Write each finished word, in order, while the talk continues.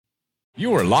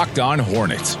You are Locked On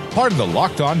Hornets, part of the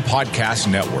Locked On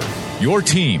Podcast Network. Your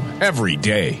team every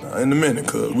day. In a minute,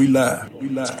 cuz we live.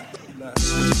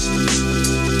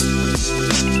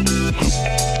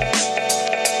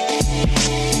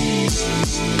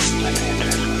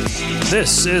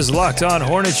 This is Locked On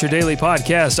Hornets, your daily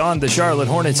podcast on the Charlotte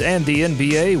Hornets and the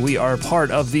NBA. We are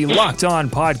part of the Locked On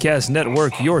Podcast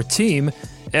Network, your team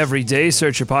every day.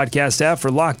 Search your podcast app for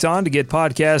Locked On to get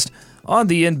podcasts on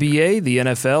the NBA, the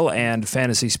NFL, and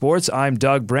fantasy sports. I'm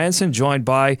Doug Branson, joined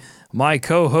by my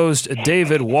co-host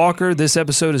David Walker. This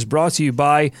episode is brought to you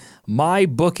by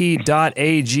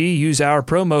MyBookie.ag. Use our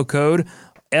promo code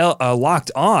Locked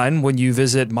On when you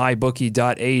visit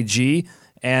MyBookie.ag,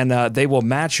 and they will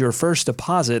match your first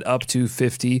deposit up to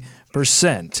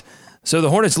 50%. So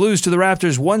the Hornets lose to the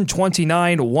Raptors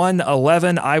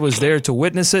 129-111. I was there to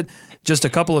witness it. Just a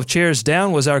couple of chairs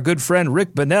down was our good friend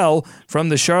Rick Bonnell from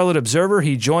the Charlotte Observer.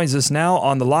 He joins us now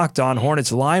on the Locked On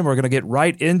Hornets line. We're going to get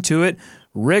right into it.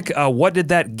 Rick, what did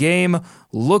that game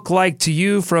look like to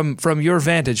you from your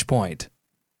vantage point?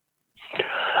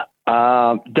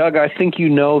 Doug, I think you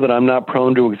know that I'm not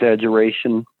prone to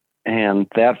exaggeration, and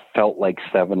that felt like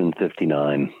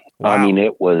 7-59. Wow. I mean,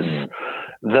 it was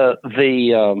the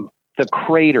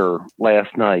crater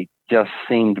last night just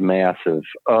seemed massive.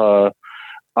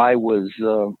 I was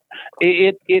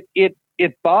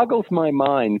it boggles my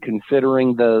mind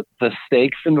considering the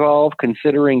stakes involved,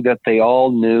 considering that they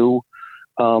all knew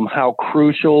how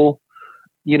crucial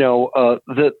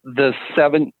the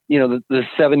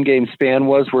 7-game span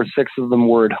was, where 6 of them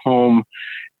were at home,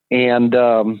 and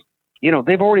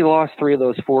they've already lost 3 of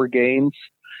those 4 games.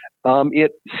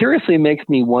 It seriously makes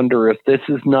me wonder if this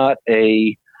is not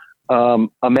a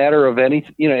matter of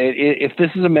anything, if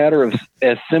this is a matter of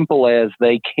as simple as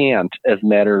they can't as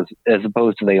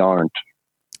opposed to they aren't.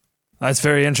 That's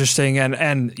very interesting.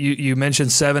 And you mentioned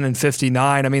 7-59.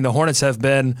 I mean, the Hornets have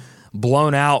been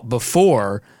blown out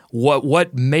before.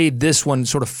 What made this one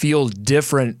sort of feel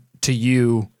different to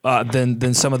you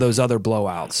than some of those other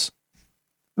blowouts?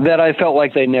 That I felt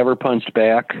like they never punched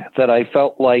back. That I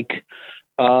felt like,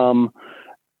 Doug,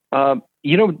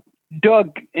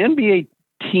 NBA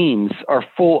teams are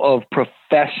full of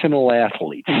professional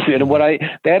athletes, and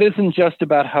that isn't just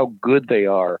about how good they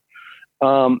are.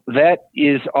 That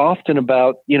is often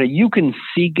about, you can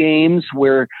see games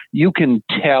where you can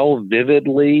tell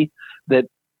vividly that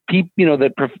people,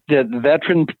 that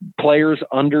veteran players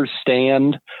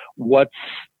understand what's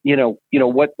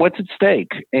at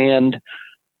stake. And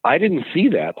I didn't see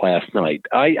that last night.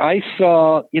 I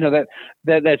saw,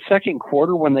 that second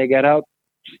quarter when they got out,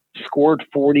 scored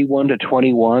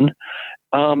 41-21.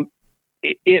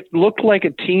 It looked like a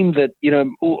team that,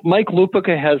 Mike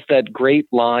Lupica has that great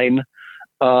line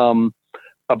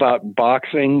about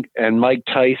boxing and Mike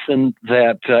Tyson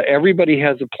that everybody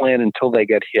has a plan until they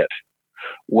get hit.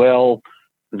 Well,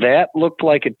 that looked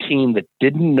like a team that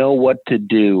didn't know what to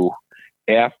do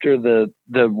after the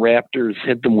Raptors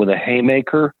hit them with a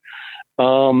haymaker.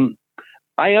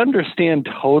 I understand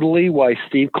totally why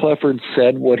Steve Clifford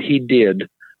said what he did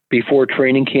before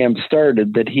training camp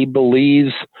started, that he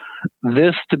believes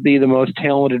this to be the most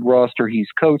talented roster he's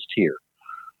coached here.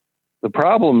 The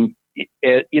problem,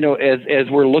 as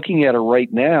we're looking at it right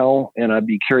now, and I'd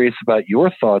be curious about your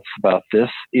thoughts about this,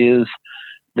 is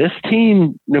this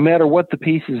team, no matter what the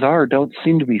pieces are, don't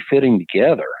seem to be fitting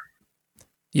together.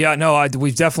 Yeah, no,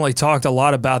 we've definitely talked a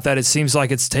lot about that. It seems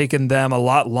like it's taken them a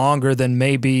lot longer than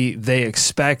maybe they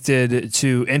expected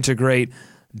to integrate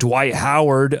Dwight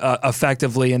Howard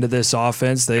effectively into this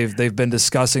offense. They've been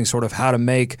discussing sort of how to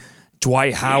make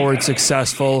Dwight Howard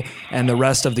successful and the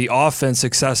rest of the offense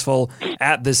successful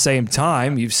at the same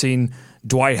time. You've seen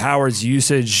Dwight Howard's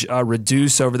usage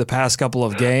reduce over the past couple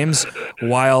of games,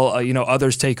 while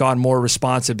others take on more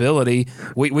responsibility.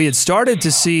 We had started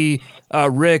to see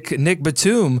Nick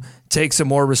Batum take some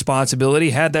more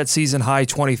responsibility, had that season-high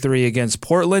 23 against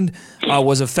Portland,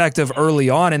 was effective early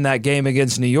on in that game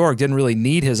against New York, didn't really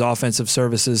need his offensive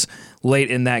services late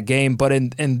in that game. But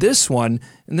in this one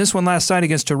last night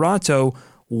against Toronto,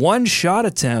 1 shot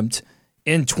attempt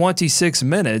in 26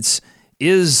 minutes,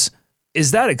 is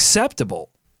that acceptable?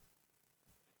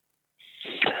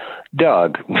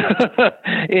 Doug,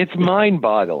 it's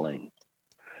mind-boggling.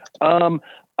 I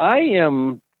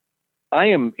am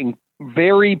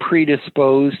very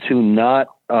predisposed to not.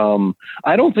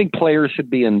 I don't think players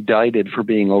should be indicted for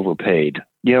being overpaid.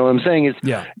 You know what I'm saying? Is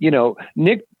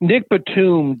Nick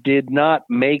Batum did not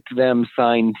make them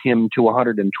sign him to a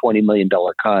 $120 million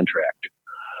contract.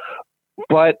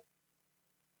 But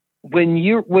when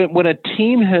a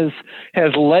team has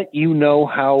let you know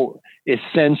how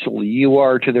essential you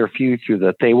are to their future,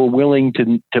 that they were willing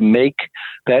to make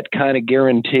that kind of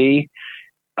guarantee.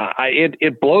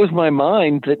 It blows my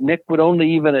mind that Nick would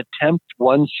only even attempt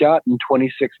one shot in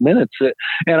 26 minutes.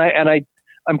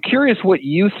 I'm curious what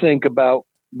you think about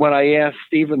when I asked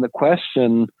Stephen the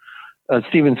question,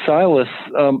 Stephen Silas,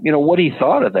 what he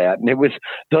thought of that. And it was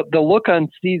the look on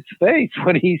Steve's face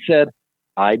when he said,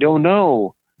 I don't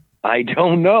know. I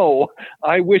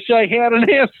wish I had an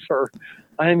answer.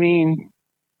 I mean,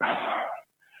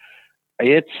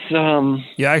 it's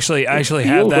actually feels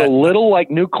have that a little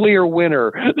like nuclear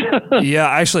winter. Yeah,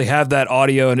 I actually have that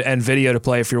audio and video to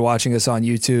play if you're watching us on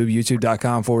YouTube,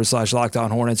 youtube.com/Locked On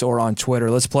Hornets, or on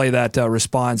Twitter. Let's play that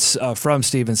response from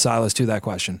Stephen Silas to that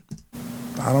question.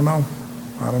 I don't know.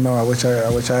 I wish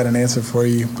I had an answer for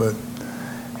you, but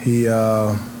he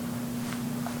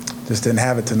just didn't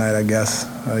have it tonight, I guess.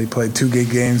 He played 2 good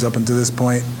games up until this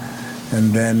point,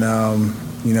 and then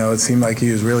it seemed like he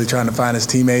was really trying to find his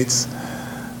teammates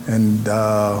and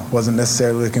wasn't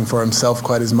necessarily looking for himself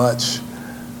quite as much.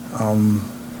 And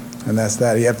that's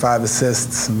that. He had 5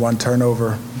 assists and 1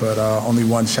 turnover, but only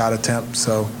 1 shot attempt.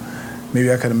 So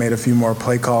maybe I could have made a few more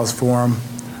play calls for him.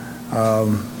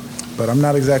 But I'm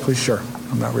not exactly sure.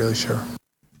 I'm not really sure.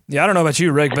 Yeah, I don't know about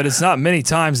you, Rick, but it's not many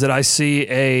times that I see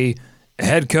a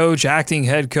head coach, acting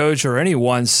head coach, or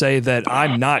anyone say that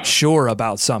I'm not sure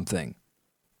about something.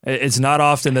 It's not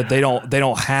often that they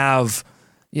don't have,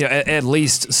 at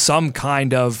least some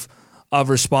kind of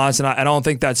response, and I don't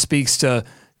think that speaks to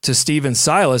Stephen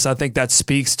Silas. I think that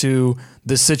speaks to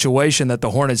the situation that the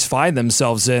Hornets find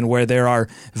themselves in, where there are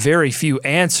very few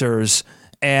answers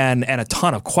and a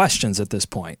ton of questions at this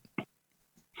point.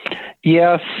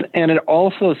 Yes, and it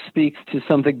also speaks to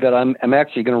something that I'm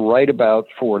actually going to write about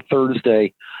for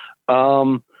Thursday,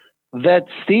 that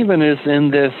Stephen is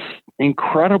in this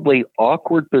incredibly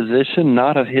awkward position,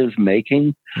 not of his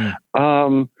making.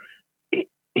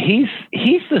 He's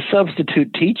the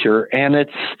substitute teacher, and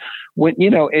it's when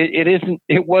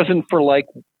it wasn't for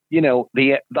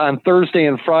on Thursday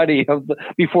and Friday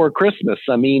before Christmas.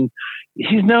 I mean,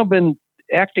 he's now been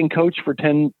acting coach for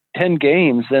 10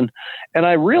 games, and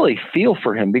I really feel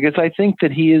for him, because I think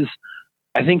he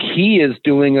is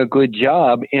doing a good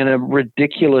job in a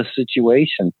ridiculous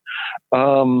situation.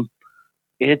 What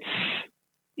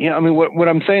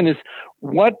I'm saying is,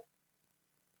 what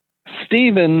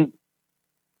Stephen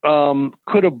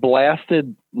could have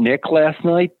blasted Nick last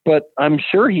night, but I'm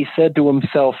sure he said to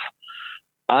himself,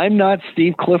 I'm not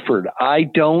Steve Clifford. I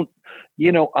don't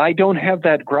have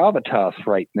that gravitas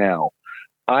right now.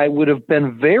 I would have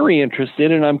been very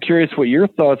interested, and I'm curious what your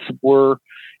thoughts were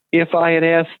if I had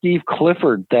asked Steve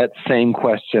Clifford that same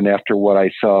question after what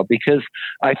I saw, because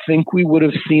I think we would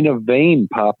have seen a vein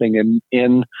popping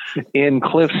in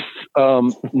Cliff's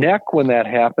neck when that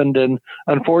happened. And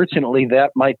unfortunately,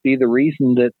 that might be the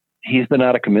reason that he's been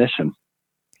out of commission.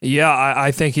 Yeah,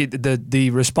 I think the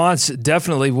response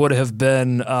definitely would have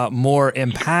been more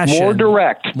impassioned, more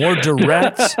direct,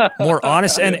 more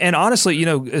honest. And honestly,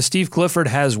 Steve Clifford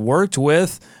has worked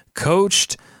with,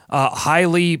 coached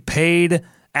highly paid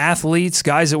athletes,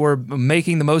 guys that were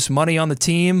making the most money on the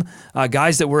team,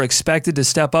 guys that were expected to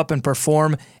step up and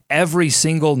perform every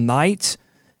single night.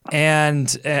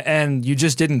 And you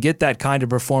just didn't get that kind of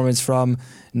performance from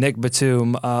Nick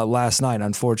Batum last night,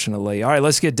 unfortunately. All right,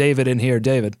 let's get David in here.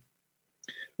 David.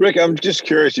 Rick, I'm just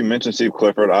curious. You mentioned Steve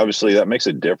Clifford. Obviously, that makes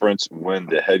a difference when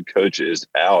the head coach is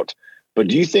out. But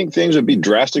do you think things would be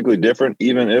drastically different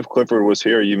even if Clifford was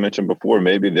here? You mentioned before,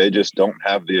 maybe they just don't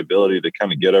have the ability to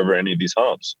kind of get over any of these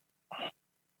humps.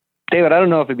 David, I don't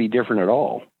know if it'd be different at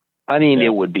all. I mean,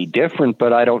 It would be different,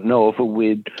 but I don't know if it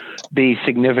would be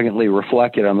significantly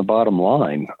reflected on the bottom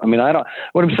line. I mean,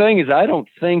 what I'm saying is I don't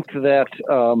think that,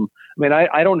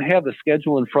 I don't have the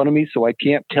schedule in front of me, so I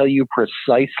can't tell you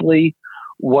precisely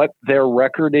what their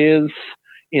record is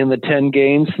in the 10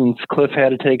 games since Cliff had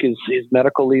to take his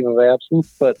medical leave of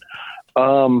absence. But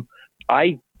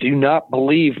I do not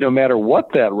believe, no matter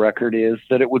what that record is,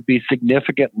 that it would be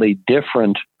significantly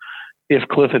different if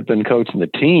Cliff had been coaching the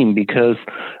team, because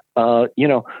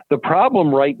the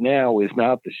problem right now is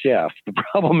not the chef. The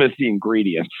problem is the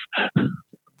ingredients.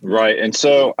 Right. And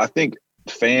so I think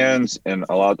fans, and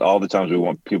all the times we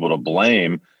want people to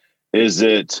blame, is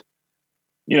that,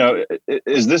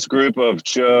 is this group of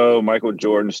Joe, Michael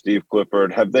Jordan, Steve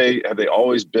Clifford, have they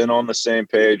always been on the same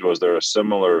page? Was there a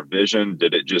similar vision?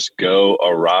 Did it just go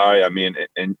awry? I mean,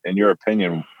 in your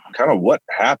opinion, kind of what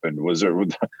happened?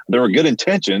 There were good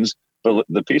intentions, but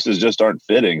the pieces just aren't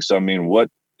fitting. So, I mean,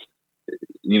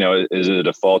 is it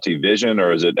a faulty vision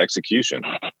or is it execution?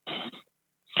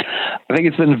 I think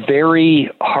it's been very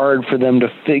hard for them to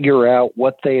figure out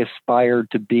what they aspire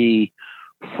to be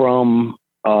from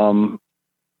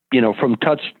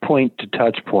touch point to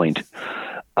touch point.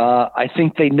 I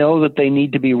think they know that they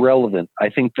need to be relevant. I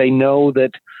think they know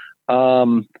that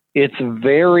it's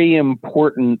very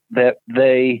important that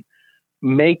they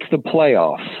make the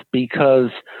playoffs, because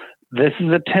this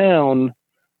is a town,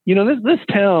 this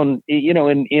town,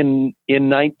 in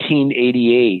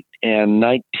 1988 and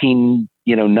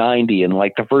 1990, and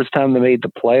like the first time they made the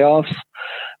playoffs,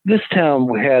 this town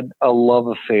had a love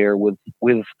affair with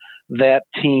that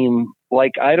team.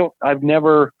 Like I've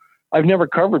never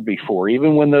covered before.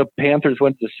 Even when the Panthers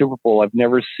went to the Super Bowl, I've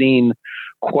never seen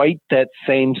quite that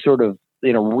same sort of,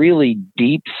 really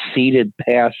deep-seated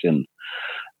passion.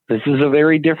 This is a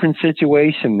very different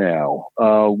situation now.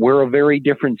 We're a very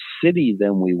different city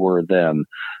than we were then.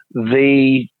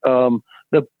 The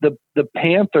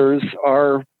Panthers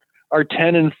are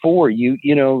 10-4. You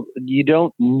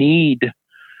don't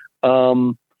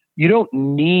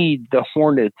need the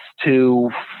Hornets to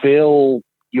fill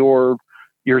your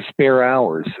spare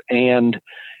hours. And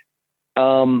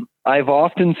I've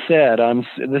often said,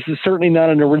 this is certainly not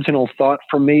an original thought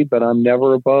from me, but I'm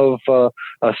never above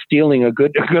stealing a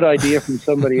good idea from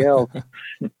somebody else.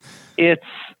 It's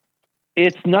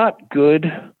not good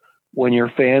when your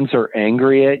fans are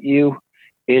angry at you.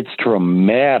 It's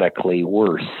dramatically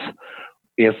worse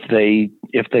if they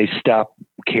stop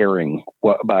caring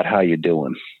about how you're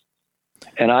doing.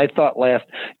 And I thought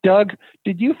Doug,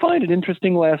 did you find it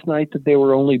interesting last night that they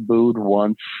were only booed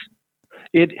once?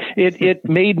 It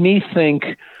made me think,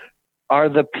 are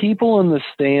the people in the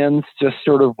stands just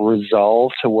sort of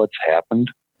resolved to what's happened?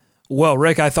 Well,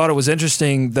 Rick, I thought it was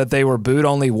interesting that they were booed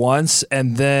only once,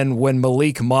 and then when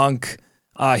Malik Monk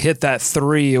hit that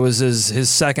three, it was his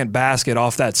second basket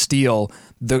off that steal.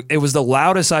 It was the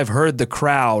loudest I've heard the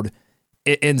crowd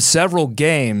in several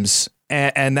games,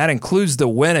 and that includes the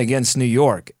win against New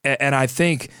York. And I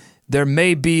think there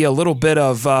may be a little bit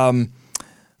of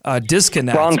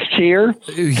disconnect. Bronx cheer?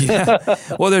 Yeah.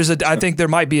 Well, I think there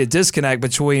might be a disconnect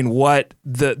between what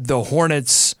the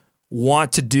Hornets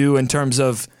want to do in terms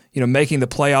of making the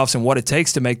playoffs and what it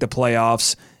takes to make the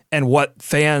playoffs, and what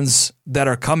fans that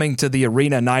are coming to the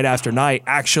arena night after night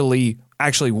actually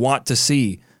want to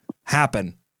see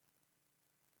happen.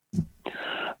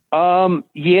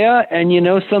 Yeah,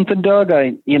 and something, Doug,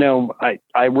 I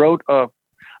wrote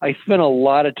I spent a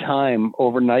lot of time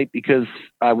overnight, because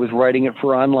I was writing it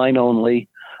for Online Only,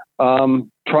 trying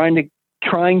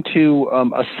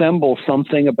to assemble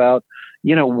something about,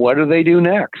 what do they do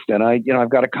next? And I've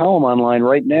got a column online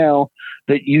right now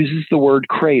that uses the word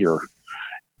crater.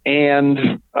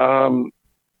 And I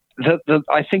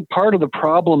think part of the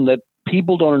problem that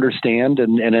people don't understand,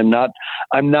 and I'm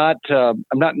not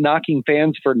knocking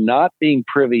fans for not being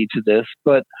privy to this,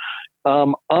 but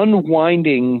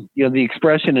unwinding, the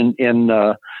expression in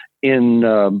the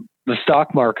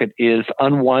stock market is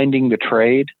unwinding the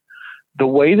trade. The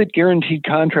way that guaranteed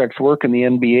contracts work in the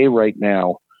NBA right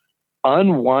now,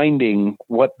 unwinding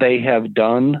what they have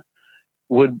done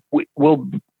would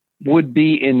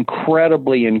be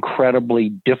incredibly, incredibly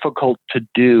difficult to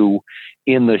do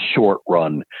in the short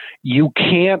run. You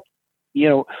can't,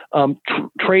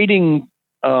 trading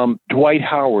Dwight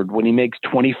Howard when he makes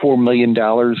 $24 million,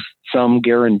 some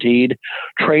guaranteed,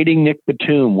 trading Nick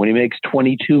Batum when he makes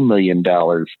 $22 million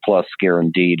plus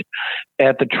guaranteed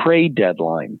at the trade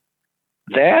deadline.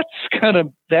 That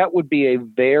would be a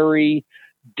very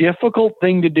difficult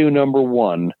thing to do, number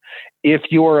one. If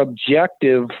your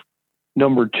objective,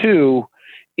 number two,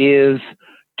 is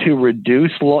to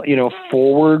reduce,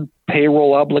 forward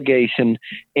payroll obligation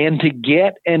and to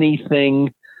get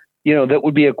anything, that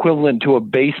would be equivalent to a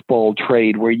baseball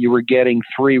trade where you were getting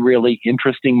three really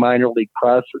interesting minor league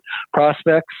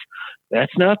prospects.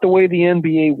 That's not the way the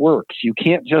NBA works. You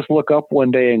can't just look up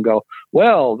one day and go,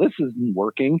 well, this isn't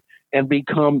working, and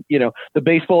become, the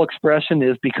baseball expression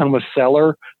is become a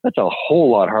seller. That's a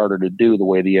whole lot harder to do the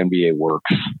way the NBA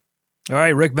works. All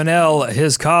right, Rick Bonnell,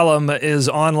 his column is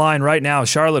online right now.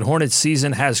 Charlotte Hornets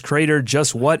season has cratered.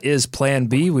 Just what is Plan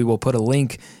B? We will put a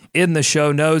link in the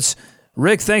show notes.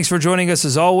 Rick, thanks for joining us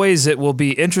as always. It will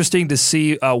be interesting to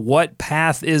see what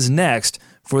path is next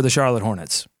for the Charlotte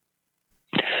Hornets.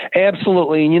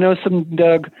 Absolutely. And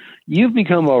Doug, you've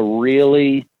become a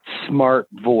really smart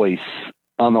voice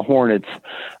on the Hornets.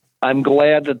 I'm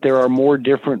glad that there are more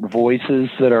different voices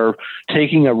that are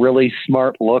taking a really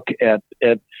smart look at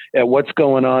what's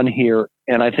going on here,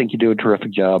 and I think you do a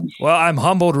terrific job. Well, I'm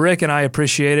humbled, Rick, and I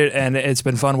appreciate it, and it's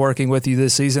been fun working with you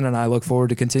this season, and I look forward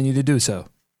to continue to do so.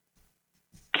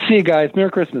 See you guys.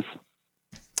 Merry Christmas.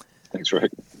 Thanks,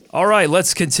 Rick. All right,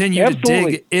 let's continue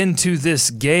Absolutely. to dig into this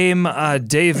game.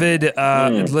 David,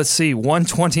 let's see,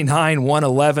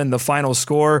 129-111, the final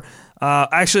score.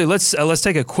 Actually, let's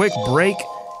take a quick break,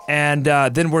 and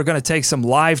then we're going to take some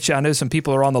live chat. I know some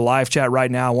people are on the live chat right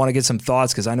now. I want to get some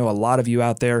thoughts because I know a lot of you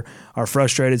out there are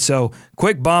frustrated. So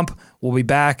quick bump. We'll be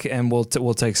back, and we'll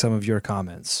take some of your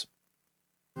comments.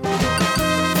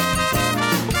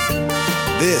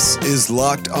 This is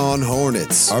Locked On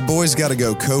Hornets. Our boys got to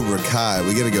go Cobra Kai.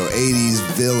 We got to go 80s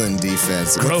villain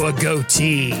defense. Grow a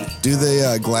goatee. Do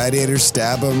the gladiators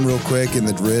stab them real quick in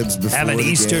the ribs before Have an the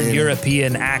Eastern game?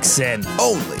 European accent.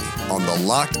 Only on the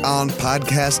Locked On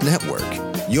Podcast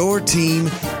Network. Your team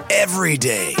every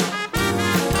day.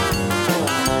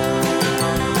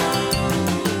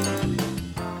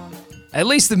 At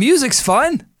least the music's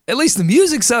fun. At least the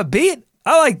music's upbeat.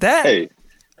 I like that.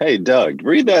 Hey, Doug,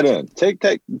 breathe that in. Take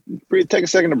a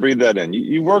second to breathe that in.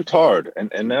 You worked hard,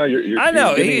 and now you're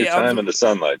getting your time in the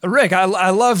sunlight. Rick, I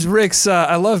loved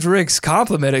Rick's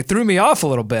compliment. It threw me off a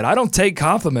little bit. I don't take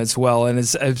compliments well, and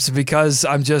it's because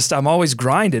I'm always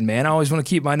grinding, man. I always want to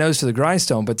keep my nose to the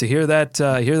grindstone. But to hear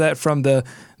that from the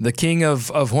king of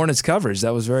Hornets coverage,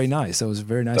 that was very nice. That was a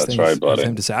very nice thing of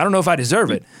him to say. I don't know if I deserve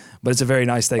it, but it's a very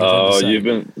nice thing. Oh, you've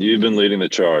been leading the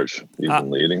charge. You've been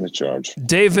leading the charge.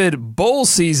 David, bowl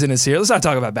season is here. Let's not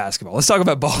talk about basketball. Let's talk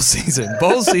about bowl season.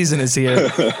 Bowl season is here,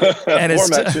 and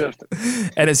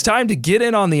it's time to get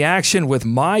in on the action with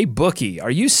MyBookie.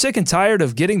 Are you sick and tired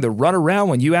of getting the runaround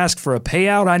when you ask for a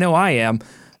payout? I know I am.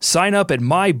 Sign up at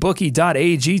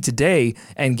mybookie.ag today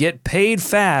and get paid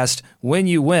fast when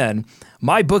you win.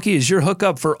 MyBookie is your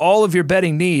hookup for all of your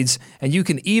betting needs, and you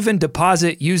can even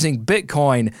deposit using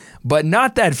Bitcoin, but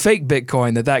not that fake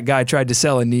Bitcoin that guy tried to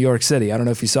sell in New York City. I don't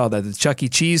know if you saw that. The Chuck E.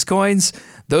 Cheese coins,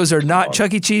 those are not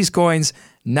Chuck E. Cheese coins,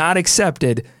 not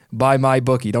accepted by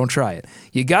MyBookie. Don't try it.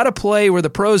 You got to play where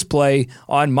the pros play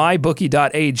on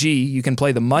mybookie.ag. You can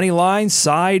play the money line,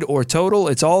 side, or total.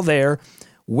 It's all there.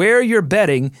 Where you're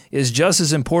betting is just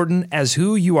as important as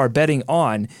who you are betting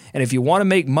on. And if you want to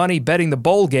make money betting the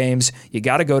bowl games, you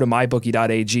got to go to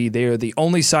mybookie.ag. They are the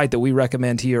only site that we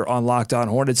recommend here on Locked On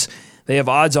Hornets. They have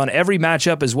odds on every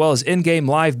matchup as well as in-game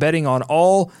live betting on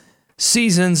all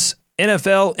seasons,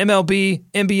 NFL, MLB,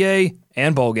 NBA,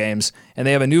 and bowl games. And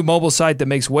they have a new mobile site that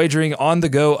makes wagering on the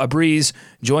go a breeze.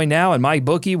 Join now and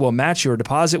MyBookie will match your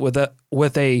deposit with a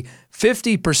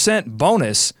 50%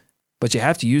 bonus. But you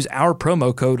have to use our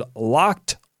promo code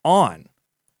LOCKEDON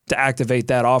to activate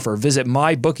that offer. Visit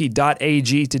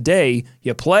mybookie.ag today.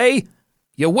 You play,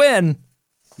 you win,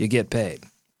 you get paid.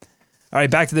 All right,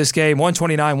 back to this game.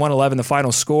 129-111, the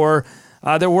final score.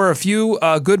 There were a few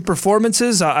good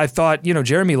performances. I thought,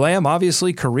 Jeremy Lamb,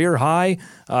 obviously, career high,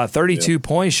 32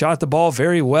 points, shot the ball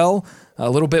very well. A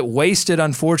little bit wasted,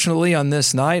 unfortunately, on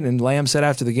this night. And Lamb said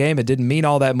after the game it didn't mean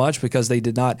all that much because they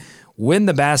did not win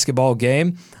the basketball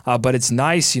game. But it's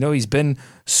nice. He's been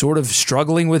sort of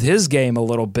struggling with his game a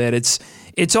little bit.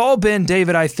 It's all been,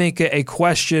 David, I think, a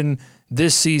question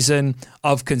this season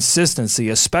of consistency,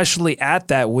 especially at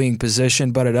that wing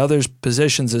position, but at other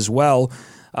positions as well.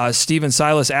 Stephen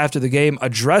Silas, after the game,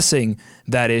 addressing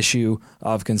that issue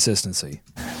of consistency.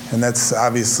 And that's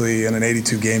obviously in an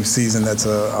 82-game season, that's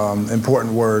an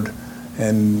important word.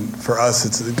 And for us,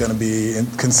 it's going to be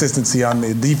consistency on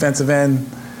the defensive end,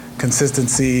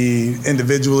 consistency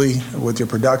individually with your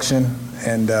production,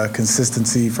 and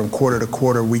consistency from quarter to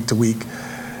quarter, week to week,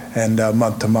 and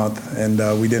month to month.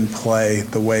 And we didn't play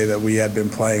the way that we had been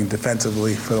playing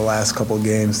defensively for the last couple of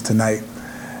games tonight.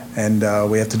 And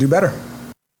we have to do better.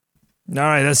 All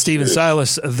right, that's Stephen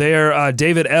Silas there.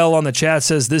 David L. on the chat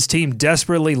says, this team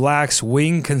desperately lacks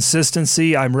wing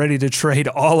consistency. I'm ready to trade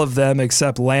all of them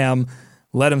except Lamb.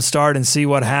 Let him start and see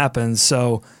what happens.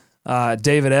 So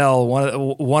David L.,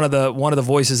 one of the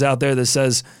voices out there that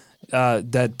says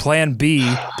that Plan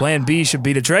B should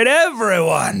be to trade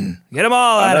everyone. Get them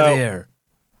all out of here.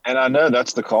 And I know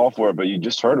that's the call for it, but you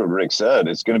just heard what Rick said.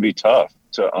 It's going to be tough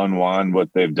to unwind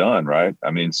what they've done, right?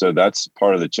 I mean, so that's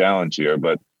part of the challenge here.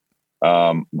 But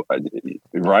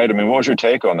right. I mean, what was your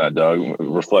take on that, Doug?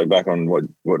 Reflect back on what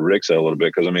Rick said a little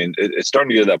bit, because I mean, it's starting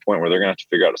to get to that point where they're going to have to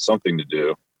figure out something to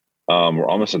do. We're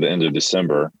almost at the end of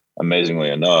December, amazingly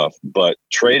enough, but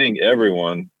trading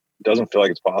everyone doesn't feel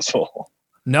like it's possible.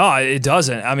 No, it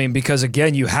doesn't. I mean, because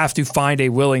again, you have to find a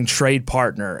willing trade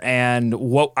partner, and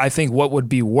what would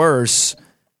be worse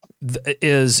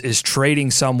is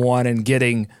trading someone and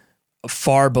getting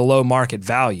far below market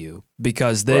value,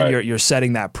 because then you're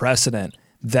setting that precedent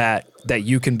that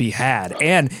you can be had,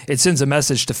 and it sends a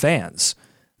message to fans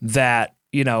that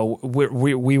we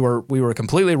were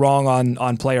completely wrong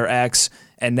on player X,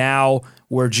 and now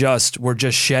we're just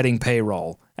shedding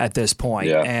payroll at this point.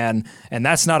 Yeah. And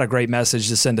that's not a great message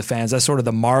to send to fans. That's sort of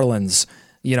the Marlins,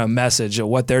 message of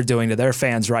what they're doing to their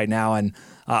fans right now. And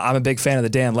I'm a big fan of the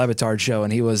Dan Le Batard show,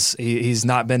 and he's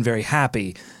not been very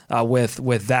happy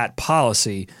with that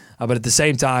policy. But at the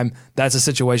same time, that's a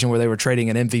situation where they were trading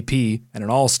an MVP and an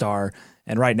All-Star,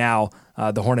 and right now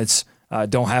the Hornets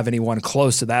don't have anyone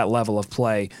close to that level of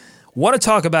play. Want to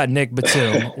talk about Nick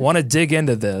Batum. Want to dig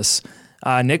into this.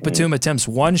 Nick Batum attempts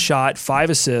 1 shot, 5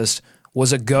 assists,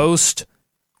 was a ghost,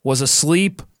 was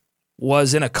asleep,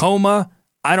 was in a coma.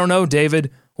 I don't know,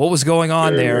 David, what was going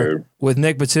on there with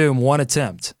Nick Batum, 1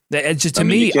 attempt. To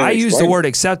me, I use the word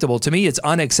acceptable. To me, it's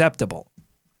unacceptable.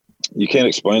 You can't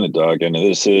explain it, Doug. And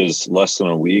this is less than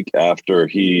a week after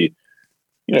he,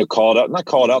 not called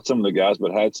out some of the guys,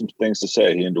 but had some things to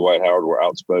say. He and Dwight Howard were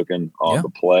outspoken on the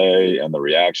play and the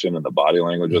reaction and the body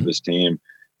language of this team.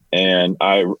 And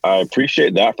I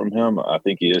appreciate that from him. I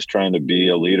think he is trying to be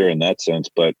a leader in that sense.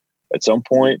 But at some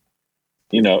point,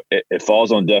 it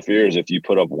falls on deaf ears if you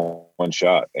put up one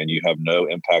shot and you have no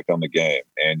impact on the game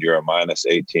and you're a minus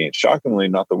 18. Shockingly,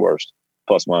 not the worst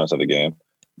plus minus of the game.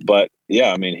 But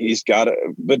yeah, I mean, he's got it.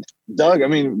 But Doug, I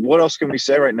mean, what else can we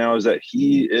say right now is that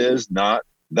he is not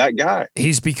that guy.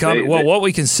 He's become, what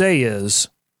we can say is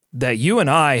that you and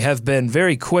I have been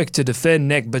very quick to defend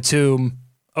Nick Batum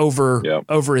over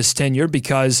his tenure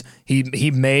because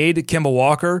he made Kemba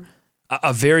Walker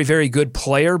a very, very good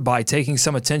player by taking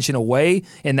some attention away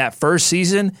in that first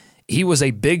season. He was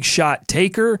a big shot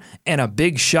taker and a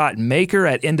big shot maker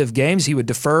at end of games. He would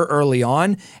defer early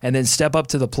on and then step up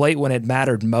to the plate when it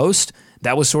mattered most.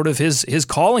 That was sort of his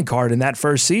calling card in that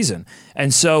first season.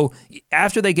 And so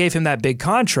after they gave him that big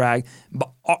contract,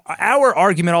 our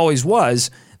argument always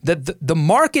was that the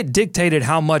market dictated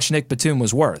how much Nick Batum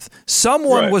was worth.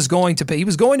 Someone was going to pay. He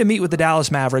was going to meet with the Dallas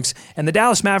Mavericks, and the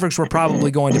Dallas Mavericks were probably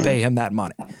going to pay him that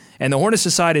money. And the Hornets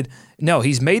decided, no,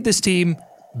 he's made this team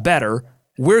better.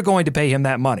 We're going to pay him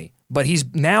that money. But he's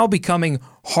now becoming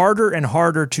harder and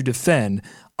harder to defend.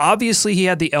 Obviously, he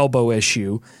had the elbow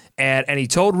issue, and he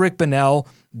told Rick Bonnell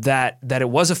that it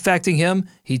was affecting him.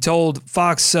 He told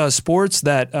Fox Sports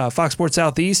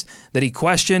Southeast that he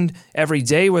questioned every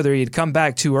day whether he had come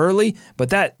back too early, but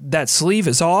that sleeve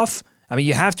is off. I mean,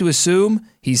 you have to assume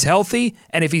he's healthy,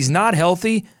 and if he's not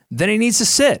healthy, then he needs to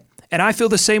sit. And I feel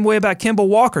the same way about Kemba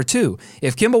Walker, too.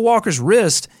 If Kemba Walker's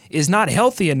wrist is not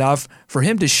healthy enough for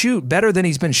him to shoot better than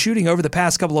he's been shooting over the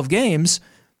past couple of games,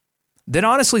 then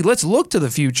honestly, let's look to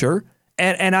the future.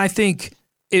 And I think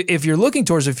if you're looking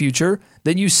towards the future,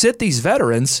 then you sit these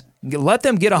veterans, let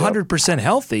them get 100%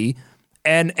 healthy,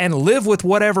 and live with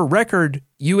whatever record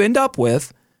you end up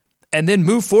with, and then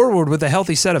move forward with a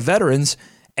healthy set of veterans,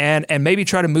 and maybe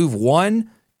try to move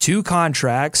 1-2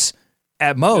 contracts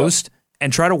at most,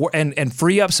 and try to and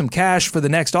free up some cash for the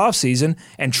next offseason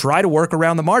and try to work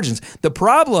around the margins. The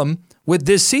problem with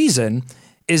this season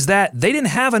is that they didn't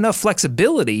have enough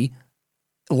flexibility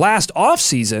last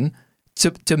offseason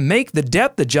to make the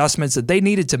depth adjustments that they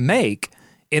needed to make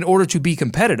in order to be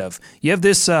competitive. You have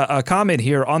this a comment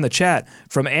here on the chat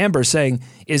from Amber saying,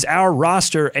 is our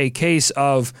roster a case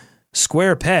of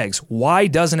square pegs? Why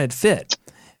doesn't it fit?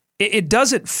 It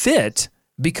doesn't fit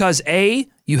because A,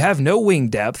 you have no wing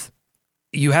depth,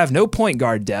 you have no point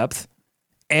guard depth,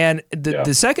 and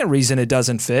the second reason it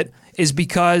doesn't fit is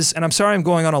because, and I'm sorry I'm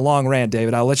going on a long rant,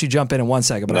 David, I'll let you jump in one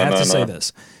second, but I have to say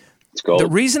this. The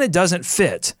reason it doesn't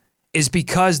fit is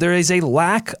because there is a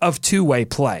lack of two-way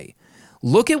play.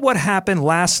 Look at what happened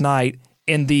last night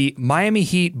in the Miami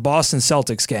Heat-Boston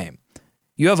Celtics game.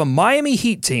 You have a Miami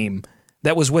Heat team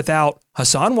that was without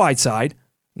Hassan Whiteside,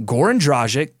 Goran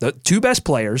Dragic, the two best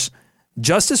players,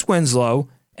 Justice Winslow,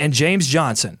 and James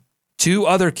Johnson, two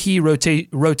other key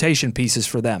rotation pieces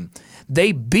for them.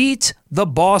 They beat the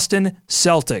Boston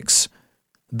Celtics.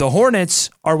 The Hornets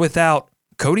are without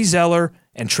Cody Zeller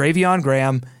and Travion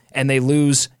Graham, and they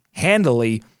lose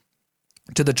handily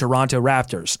to the Toronto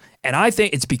Raptors. And I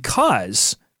think it's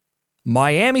because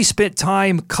Miami spent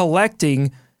time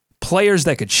collecting players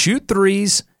that could shoot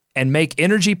threes and make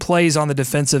energy plays on the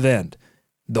defensive end.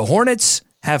 The Hornets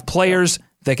have players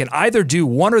that can either do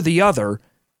one or the other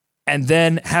and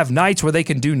then have nights where they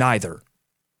can do neither.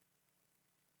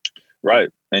 Right.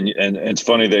 And it's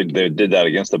funny they did that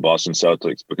against the Boston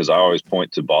Celtics because I always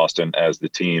point to Boston as the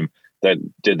team that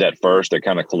did that first. They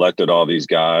kind of collected all these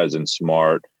guys and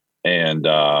Smart and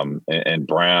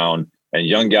Brown and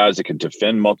young guys that could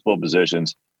defend multiple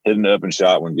positions, hit an open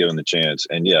shot when given the chance.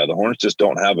 And yeah, the Hornets just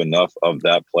don't have enough of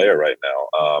that player right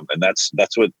now. And that's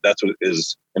what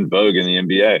is in vogue in the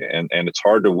NBA. And it's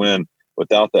hard to win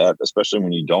without that, especially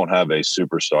when you don't have a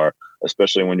superstar,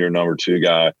 especially when your number 2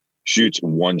 guy shoots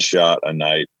 1 shot a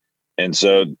night. And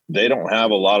so they don't have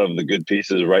a lot of the good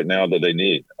pieces right now that they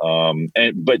need.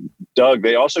 But Doug,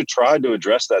 they also tried to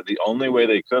address that the only way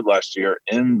they could last year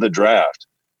in the draft.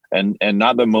 And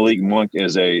not that Malik Monk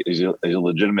is a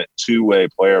legitimate 2-way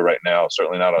player right now,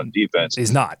 certainly not on defense.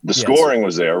 He's not. The scoring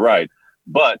was there, right?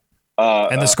 But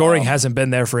and the scoring hasn't been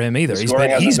there for him either.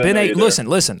 He's been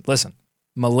listen.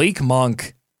 Malik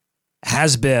Monk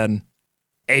has been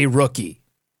a rookie.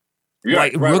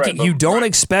 Rookie. Right. You don't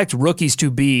expect rookies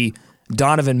to be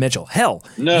Donovan Mitchell. Hell,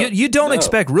 you don't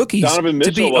expect rookies to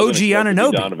be OG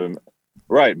Anunoby.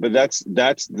 Right, but that's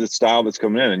the style that's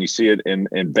coming in, and you see it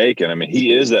in Bacon. I mean,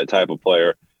 he is that type of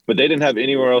player, but they didn't have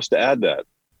anywhere else to add that,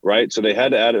 right? So they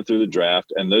had to add it through the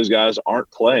draft, and those guys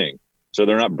aren't playing, so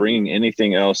they're not bringing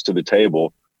anything else to the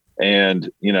table,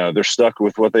 and they're stuck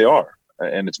with what they are,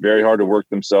 and it's very hard to work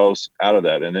themselves out of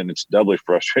that. And then it's doubly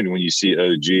frustrating when you see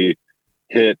OG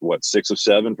hit 6 of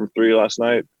 7 from 3 last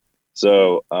night.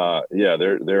 So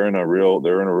they're in a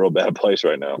real bad place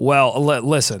right now. Well,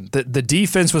 listen, the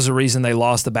defense was the reason they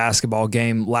lost the basketball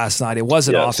game last night. It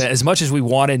wasn't offense. As much as we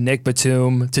wanted Nick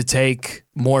Batum to take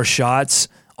more shots,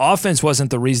 offense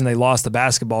wasn't the reason they lost the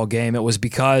basketball game. It was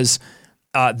because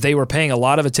they were paying a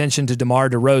lot of attention to DeMar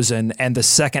DeRozan and the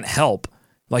second help.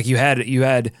 Like you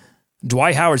had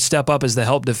Dwight Howard step up as the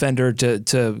help defender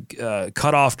to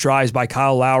cut off drives by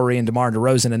Kyle Lowry and DeMar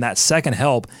DeRozan, and that second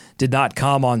help did not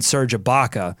come on Serge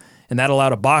Ibaka, and that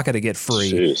allowed Ibaka to get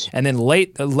free. Jeez. And then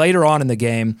later on in the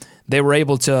game, they were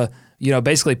able to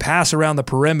basically pass around the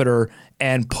perimeter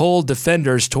and pull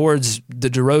defenders towards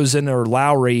the DeRozan or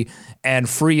Lowry and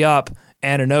free up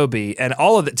Anunoby, and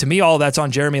all of it. To me, all of that's on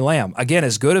Jeremy Lamb. Again,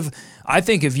 I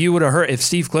think if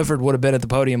Steve Clifford would have been at the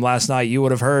podium last night, you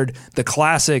would have heard the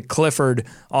classic Clifford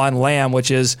on Lamb, which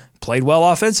is played well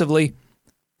offensively,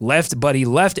 but he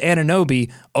left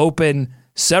Anunoby open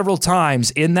several times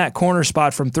in that corner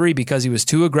spot from 3 because he was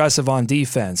too aggressive on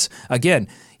defense. Again,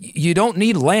 you don't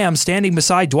need Lamb standing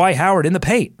beside Dwight Howard in the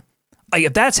paint. Like,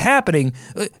 if that's happening,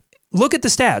 look at the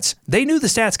stats. They knew the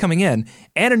stats coming in.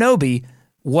 Anunoby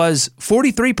was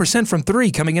 43% from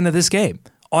 3 coming into this game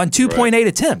on 2.8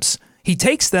 attempts. He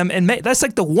takes them and that's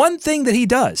like the one thing that he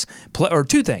does, or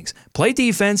 2 things: play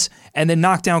defense and then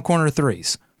knock down corner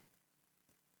 3s.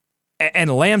 And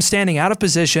Lamb standing out of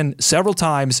position several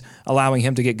times, allowing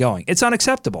him to get going. It's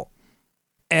unacceptable.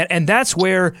 And that's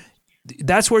where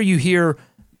you hear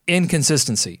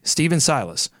inconsistency. Steven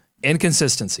Silas.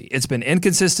 Inconsistency. It's been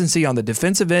inconsistency on the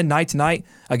defensive end night to night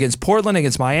against Portland,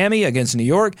 against Miami, against New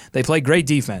York. They play great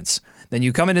defense. Then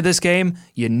you come into this game,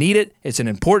 you need it. It's an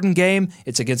important game.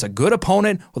 It's against a good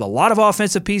opponent with a lot of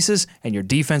offensive pieces, and your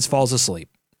defense falls asleep.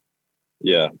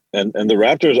 Yeah, and the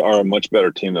Raptors are a much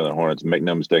better team than the Hornets, make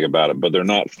no mistake about it, but they're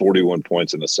not 41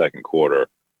 points in the second quarter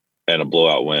and a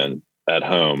blowout win at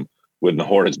home when the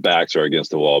Hornets' backs are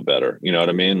against the wall better. You know what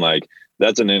I mean? Like,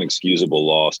 that's an inexcusable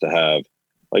loss to have.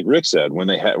 Like Rick said, when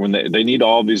they need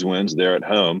all of these wins, they're at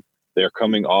home. They're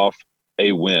coming off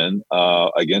a win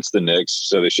against the Knicks,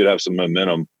 so they should have some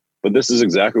momentum. But this is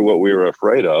exactly what we were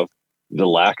afraid of: the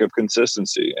lack of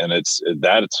consistency, and it's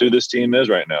who this team is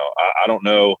right now. I don't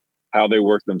know how they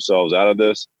work themselves out of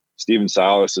this. Steven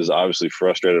Silas is obviously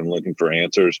frustrated and looking for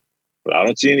answers, but I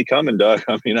don't see any coming, Doug.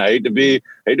 I mean, I hate to be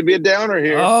a downer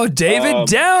here. Oh, David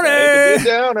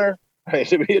Downer! I hate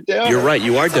to be a downer. You're right.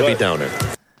 You are Debbie Downer.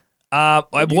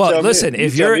 Well, listen,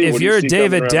 if you're a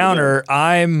David Downer,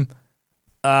 I'm.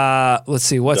 Let's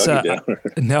see. What's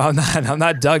No, I'm not. I'm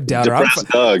not Doug Downer.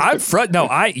 I'm front. No,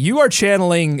 you are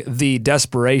channeling the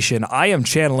desperation. I am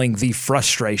channeling the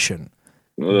frustration.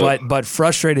 Ugh. But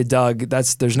frustrated Doug.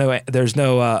 There's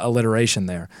no alliteration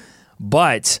there.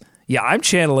 But yeah, I'm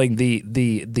channeling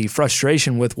the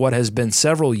frustration with what has been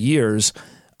several years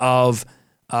of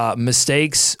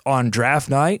mistakes on draft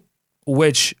night,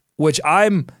 which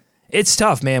it's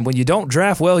tough, man. When you don't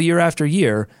draft well year after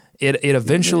year, it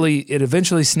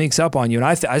eventually sneaks up on you. And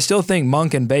I still think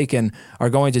Monk and Bacon are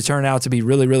going to turn out to be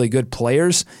really, really good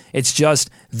players. It's just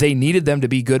they needed them to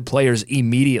be good players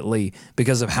immediately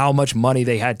because of how much money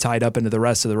they had tied up into the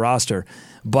rest of the roster.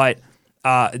 But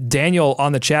Daniel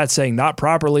on the chat saying not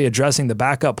properly addressing the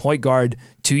backup point guard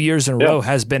 2 years in a row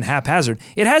has been haphazard.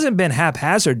 It hasn't been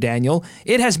haphazard, Daniel.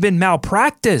 It has been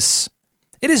malpractice.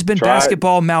 It has been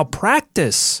basketball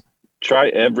malpractice. Try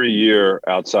every year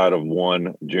outside of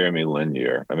one Jeremy Lin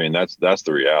year. I mean, that's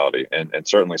the reality. And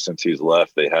certainly since he's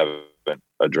left, they haven't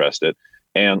addressed it.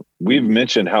 And we've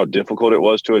mentioned how difficult it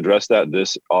was to address that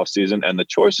this offseason. And the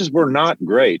choices were not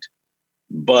great,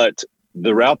 but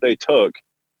the route they took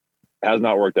has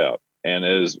not worked out. and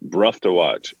is rough to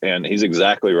watch. And he's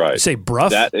exactly right. You say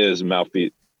bruff? That is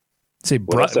mouthfeet. Say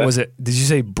bruff. Was it? Did you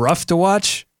say bruff to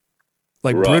watch?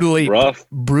 Like Rough,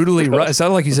 brutally rough. It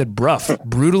sounded like you said bruff.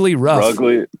 Brutally rough.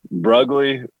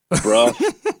 Brugly, bruff.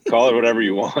 Call it whatever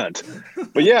you want.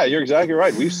 But yeah, you're exactly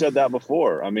right. We've said that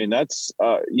before. I mean, that's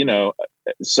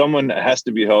someone has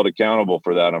to be held accountable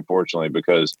for that, unfortunately,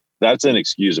 because that's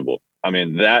inexcusable. I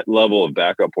mean, that level of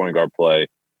backup point guard play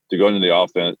to go into the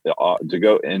offense, to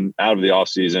go in out of the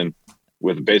offseason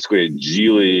with basically a G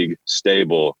League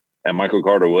stable and Michael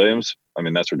Carter Williams. I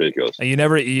mean, that's ridiculous.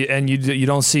 And you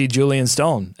don't see Julian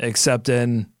Stone except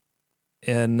in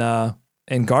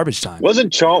garbage time.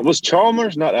 Was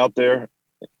Chalmers not out there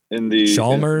in the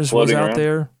Chalmers was out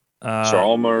there?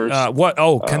 Chalmers.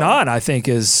 Canaan, I think,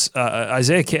 is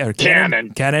Isaiah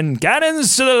Cannon.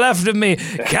 Cannon's to the left of me.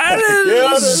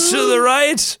 Cannon's to the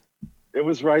right. It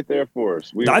was right there for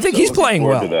us. I think he's playing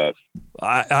well.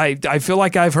 I feel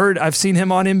like I've seen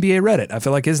him on NBA Reddit. I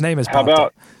feel like his name is popped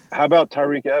up. How about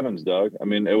Tyreek Evans, Doug? I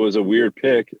mean, it was a weird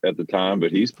pick at the time,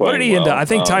 but he's playing. What did he end up? I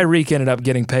think Tyreek ended up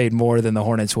getting paid more than the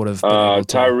Hornets would have.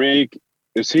 Tyreek,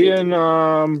 is he in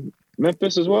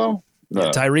Memphis as well? No.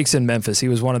 Yeah, Tyreek's in Memphis. He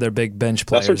was one of their big bench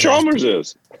players. That's where Chalmers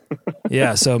is.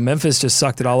 Yeah, so Memphis just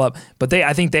sucked it all up. But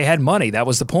I think they had money. That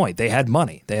was the point. They had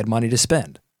money. They had money to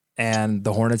spend. And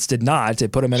the Hornets did not. They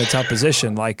put him in a tough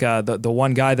position, like the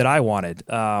one guy that I wanted.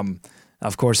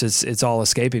 Of course, it's all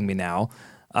escaping me now.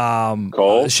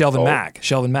 Shelvin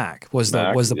Mack was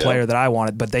the player that I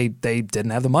wanted, but they didn't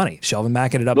have the money. Shelvin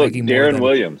Mack ended up making more Darren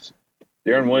Williams.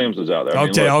 Darren Williams was out there.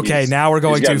 Okay, now we're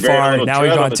going too far. Now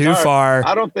we've gone too far.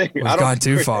 I don't think we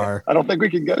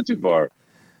can go too far.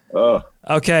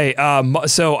 Okay,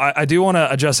 so I do want to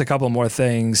address a couple more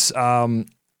things.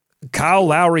 Kyle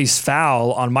Lowry's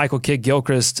foul on Michael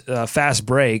Kidd-Gilchrist fast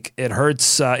break. It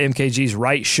hurts MKG's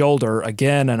right shoulder.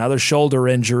 Again, another shoulder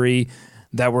injury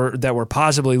that we're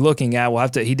possibly looking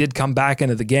at. He did come back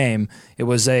into the game. It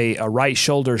was a right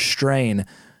shoulder strain,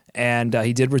 and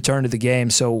he did return to the game.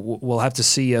 So we'll have to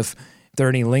see if there are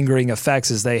any lingering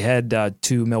effects as they head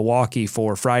to Milwaukee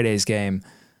for Friday's game.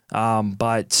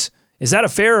 But is that a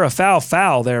fair or a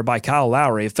foul there by Kyle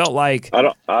Lowry? It felt like I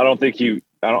don't think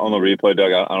on the replay,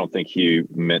 Doug, I don't think he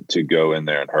meant to go in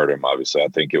there and hurt him. Obviously, I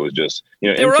think it was just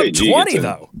they were up 20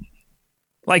 though.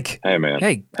 Like, hey man,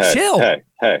 hey, chill. Hey,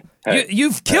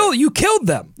 you killed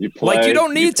them. You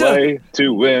don't need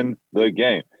to win the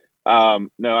game.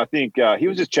 No, I think he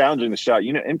was just challenging the shot.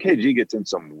 MKG gets in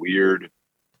some weird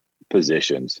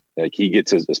positions. Like he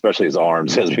gets especially his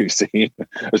arms, as we've seen,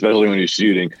 especially when he's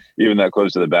shooting, even that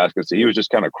close to the basket. So he was just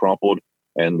kind of crumpled,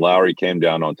 and Lowry came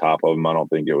down on top of him. I don't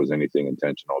think it was anything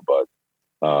intentional, but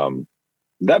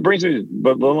that brings me.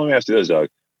 But let me ask you this, Doug.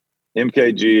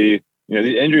 MKG.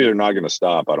 The injuries are not going to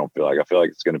stop. I don't feel like. I feel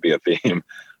like it's going to be a theme.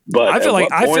 But I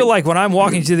feel like when I'm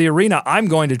walking to the arena, I'm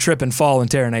going to trip and fall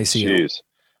and tear an ACL. Jeez.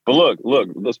 But look.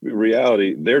 Let's be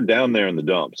reality. They're down there in the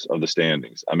dumps of the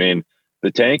standings. I mean,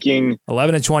 the tanking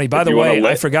 11-20. By the way,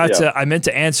 I meant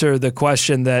to answer the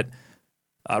question that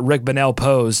Rick Bonnell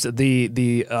posed.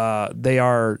 They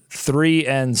are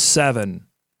 3-7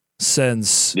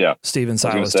 since Steven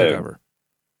Silas took over.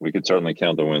 We could certainly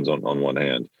count the wins on one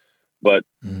hand. But,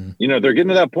 they're getting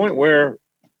to that point where,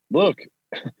 look,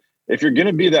 if you're going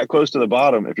to be that close to the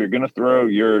bottom, if you're going to throw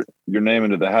your name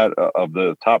into the hat of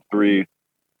the top three,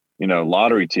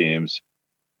 lottery teams,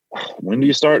 when do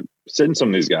you start sitting some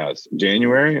of these guys?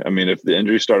 January? I mean, if the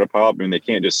injuries start to pile up, they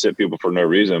can't just sit people for no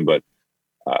reason, but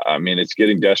it's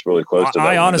getting desperately close to that.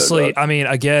 I honestly,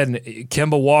 again,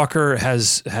 Kemba Walker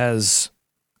has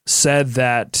said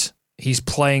that he's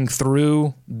playing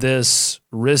through this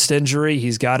wrist injury.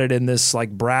 He's got it in this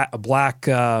like black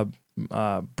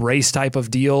brace type of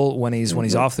deal when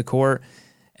he's off the court,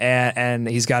 and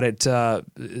he's got it.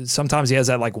 Sometimes he has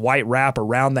that like white wrap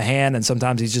around the hand, and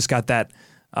sometimes he's just got that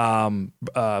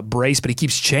brace. But he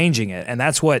keeps changing it, and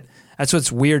that's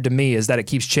what's weird to me is that it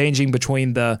keeps changing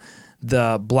between the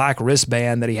black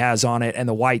wristband that he has on it and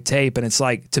the white tape, and it's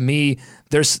like, to me,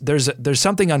 there's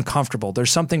something uncomfortable.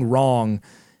 There's something wrong.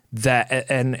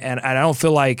 And I don't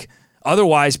feel like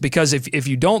otherwise, because if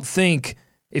you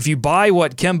buy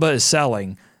what Kemba is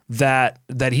selling, that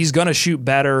he's going to shoot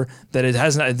better, that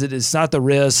it's not the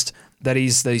wrist, that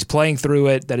he's playing through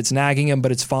it, that it's nagging him,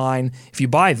 but it's fine. If you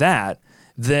buy that,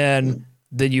 then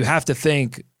you have to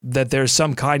think that there's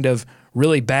some kind of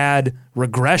really bad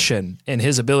regression in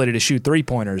his ability to shoot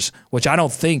 3-pointers, which I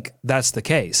don't think that's the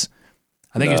case.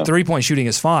 I think his 3-point shooting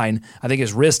is fine. I think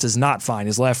his wrist is not fine,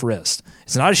 his left wrist.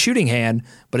 It's not a shooting hand,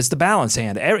 but it's the balance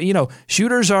hand.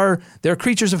 Shooters they're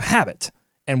creatures of habit.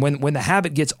 And when the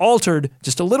habit gets altered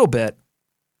just a little bit,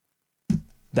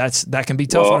 that can be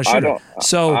tough on a shooter.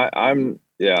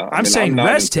 I'm saying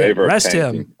rest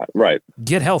him. Right.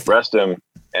 Get healthy. Rest him,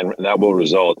 and that will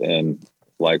result in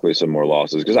likely some more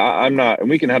losses. Because I'm not, and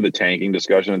we can have the tanking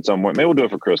discussion at some point. Maybe we'll do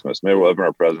it for Christmas. Maybe we'll open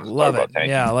our presents. Love it.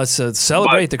 Yeah, let's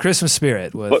celebrate the Christmas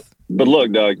spirit. But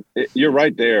look, Doug, you're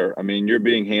right there. I mean, you're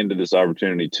being handed this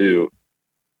opportunity to,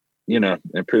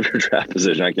 improve your draft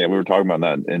position. We were talking about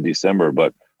that in December,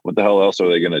 but what the hell else are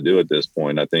they going to do at this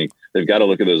point? I think they've got to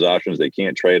look at those options. They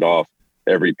can't trade off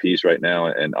every piece right now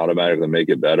and automatically make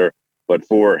it better. But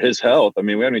for his health, I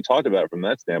mean, we haven't even talked about it from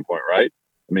that standpoint, right?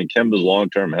 I mean, Kemba's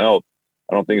long-term health,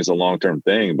 I don't think it's a long-term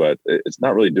thing, but it's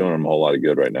not really doing him a whole lot of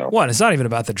good right now. Well, it's not even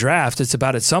about the draft. It's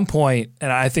about at some point,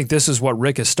 and I think this is what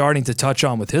Rick is starting to touch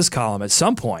on with his column. At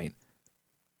some point,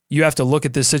 you have to look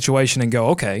at this situation and go,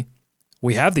 okay,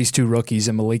 we have these two rookies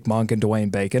in Malik Monk and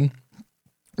Dwayne Bacon.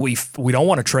 We don't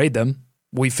want to trade them.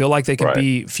 We feel like they could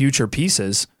be future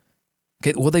pieces.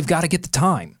 Okay, well, they've got to get the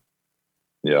time.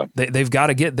 Yeah, they've got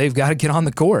to get on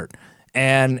the court.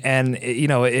 And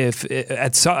if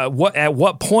at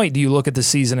what point do you look at the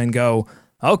season and go,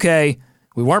 okay,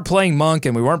 we weren't playing Monk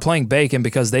and we weren't playing Bacon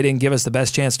because they didn't give us the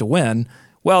best chance to win.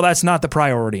 Well, that's not the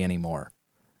priority anymore.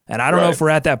 And I don't know if we're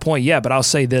at that point yet, but I'll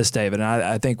say this, David, and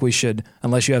I think we should,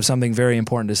 unless you have something very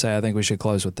important to say, I think we should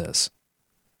close with this.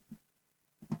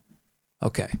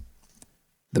 Okay.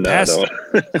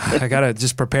 I got to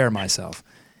just prepare myself.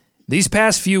 These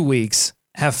past few weeks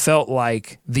have felt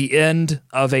like the end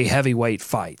of a heavyweight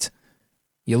fight.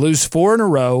 You lose 4 in a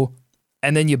row,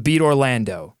 and then you beat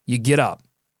Orlando. You get up,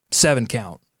 7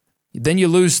 count. Then you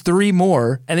lose 3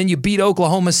 more, and then you beat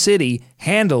Oklahoma City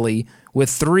handily with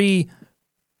 3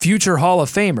 future Hall of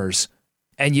Famers,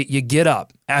 and you get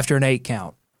up after an 8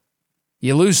 count.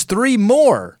 You lose 3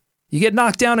 more. You get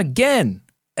knocked down again.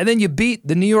 And then you beat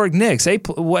the New York Knicks, a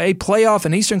playoff,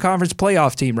 an Eastern Conference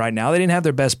playoff team right now. They didn't have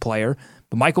their best player,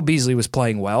 but Michael Beasley was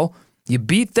playing well. You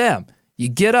beat them. You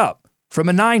get up from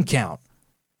a 9 count.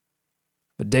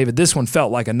 But David, this one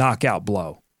felt like a knockout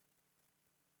blow.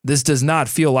 This does not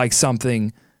feel like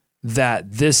something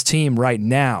that this team right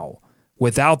now,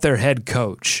 without their head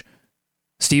coach,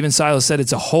 Steven Silas said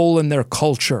it's a hole in their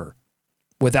culture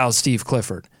without Steve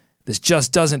Clifford. This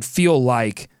just doesn't feel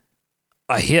like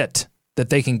a hit that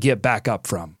they can get back up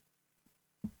from.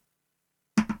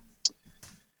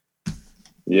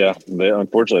 Yeah,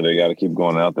 unfortunately, they got to keep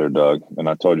going out there, Doug. And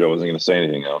I told you I wasn't going to say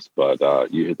anything else, but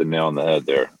you hit the nail on the head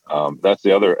there. That's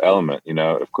the other element.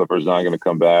 If Clifford's not going to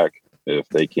come back, if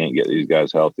they can't get these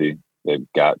guys healthy, they've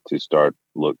got to start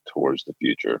look towards the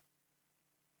future.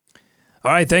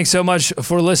 All right, thanks so much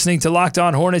for listening to Locked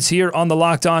On Hornets here on the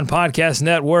Locked On Podcast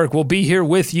Network. We'll be here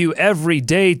with you every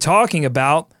day talking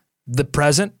about the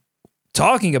present,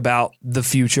 talking about the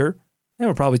future, and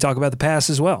we'll probably talk about the past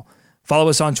as well. Follow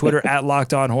us on Twitter at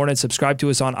Locked On Hornets. Subscribe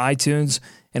to us on iTunes.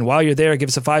 And while you're there, give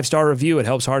us a 5-star review. It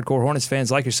helps hardcore Hornets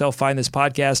fans like yourself find this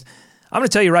podcast. I'm going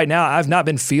to tell you right now, I've not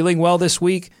been feeling well this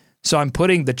week, so I'm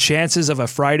putting the chances of a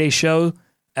Friday show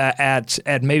at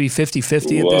maybe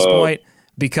 50-50 at this point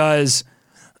because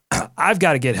I've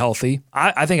got to get healthy.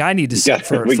 I think I need to sit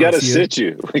for We got to sit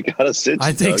you. We got to sit you.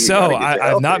 I think so.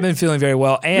 I've not been feeling very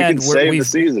well. And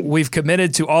we've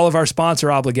committed to all of our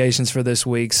sponsor obligations for this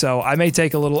week. So I may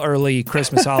take a little early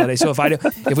Christmas holiday. So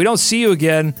if we don't see you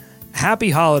again, happy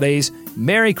holidays.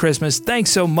 Merry Christmas.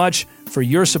 Thanks so much for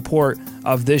your support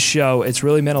of this show. It's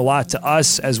really meant a lot to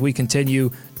us as we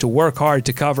continue to work hard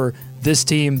to cover this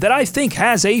team that I think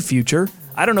has a future.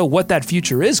 I don't know what that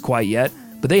future is quite yet,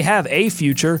 but they have a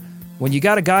future. When you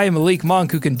got a guy in Malik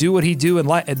Monk who can do what he did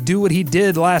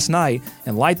last night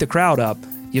and light the crowd up,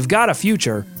 you've got a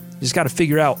future. You just got to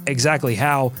figure out exactly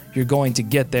how you're going to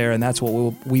get there, and that's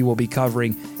what we will be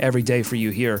covering every day for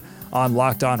you here on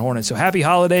Locked On Hornets. So happy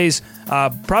holidays.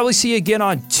 Probably see you again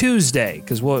on Tuesday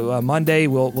because Monday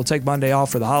we'll take Monday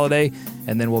off for the holiday,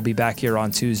 and then we'll be back here on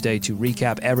Tuesday to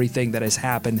recap everything that has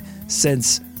happened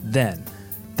since then.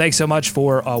 Thanks so much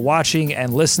for watching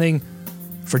and listening.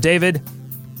 For David,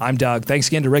 I'm Doug. Thanks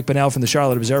again to Rick Bonnell from the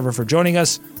Charlotte Observer for joining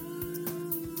us.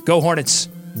 Go Hornets.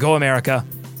 Go America.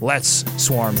 Let's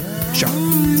swarm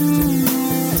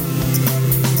Charlotte.